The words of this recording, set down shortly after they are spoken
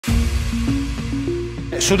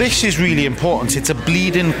So this is really important. It's a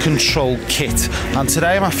bleeding control kit, and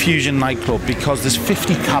today I'm at Fusion nightclub because there's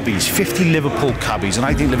 50 cabbies, 50 Liverpool cabbies, and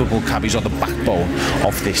I think Liverpool cabbies are the backbone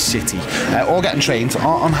of this city, all getting trained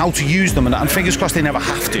on how to use them, and fingers crossed they never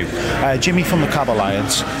have to. Jimmy from the Cab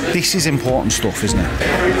Alliance, this is important stuff, isn't it?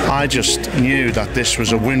 I just knew that this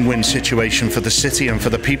was a win-win situation for the city and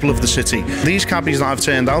for the people of the city. These cabbies that I've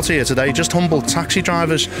turned out here today, just humble taxi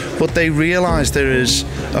drivers, but they realise there is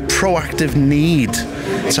a proactive need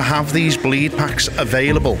to have these bleed packs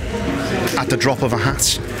available at the drop of a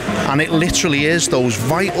hat. And it literally is those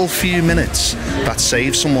vital few minutes that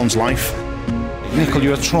save someone's life. Nicol,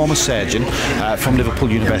 you're a trauma surgeon from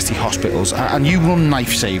Liverpool University Hospitals, and you run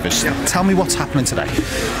Knife Savers. Tell me what's happening today.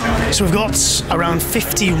 So we've got around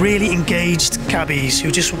 50 really engaged cabbies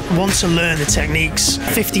who just want to learn the techniques.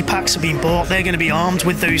 50 packs have been bought. They're going to be armed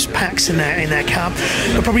with those packs in their cab.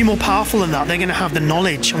 But probably more powerful than that, they're going to have the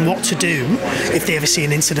knowledge on what to do if they ever see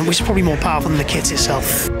an incident, which is probably more powerful than the kit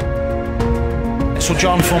itself. So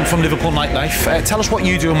John from Liverpool Nightlife, tell us what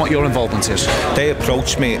you do and what your involvement is. They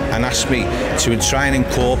approached me and asked me to try and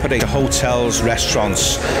incorporate the hotels,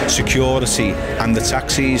 restaurants, security and the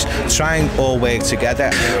taxis, try and all work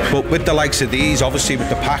together. But with the likes of these, obviously with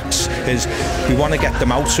the packs, is we want to get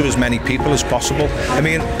them out to as many people as possible. I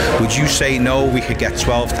mean, would you say no, we could get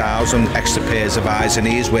 12,000 extra pairs of eyes and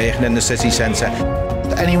ears working in the city centre?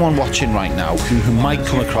 Anyone watching right now who might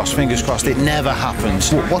come across, fingers crossed, it never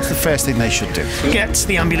happens, what's the first thing they should do? Get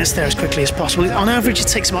the ambulance there as quickly as possible. On average, it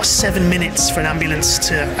takes about 7 minutes for an ambulance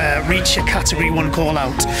to reach a Category 1 call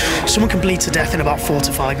out. Someone can bleed to death in about 4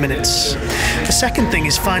 to 5 minutes. The second thing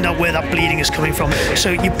is find out where that bleeding is coming from.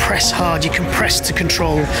 So you press hard, you compress to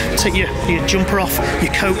control. Take your jumper off,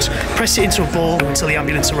 your coat, press it into a ball until the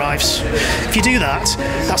ambulance arrives. If you do that,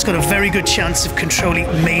 that's got a very good chance of controlling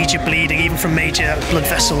major bleeding, even from major blood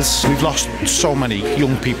vessels. We've lost so many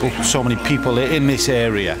young people, so many people in this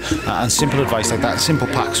area, and simple advice like that, simple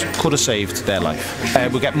packs, could have saved their life.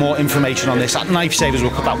 We'll get more information on this at Knife Savers.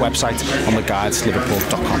 We'll put that website on the guides,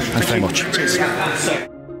 liverpool.com. Thanks very much. Cheers.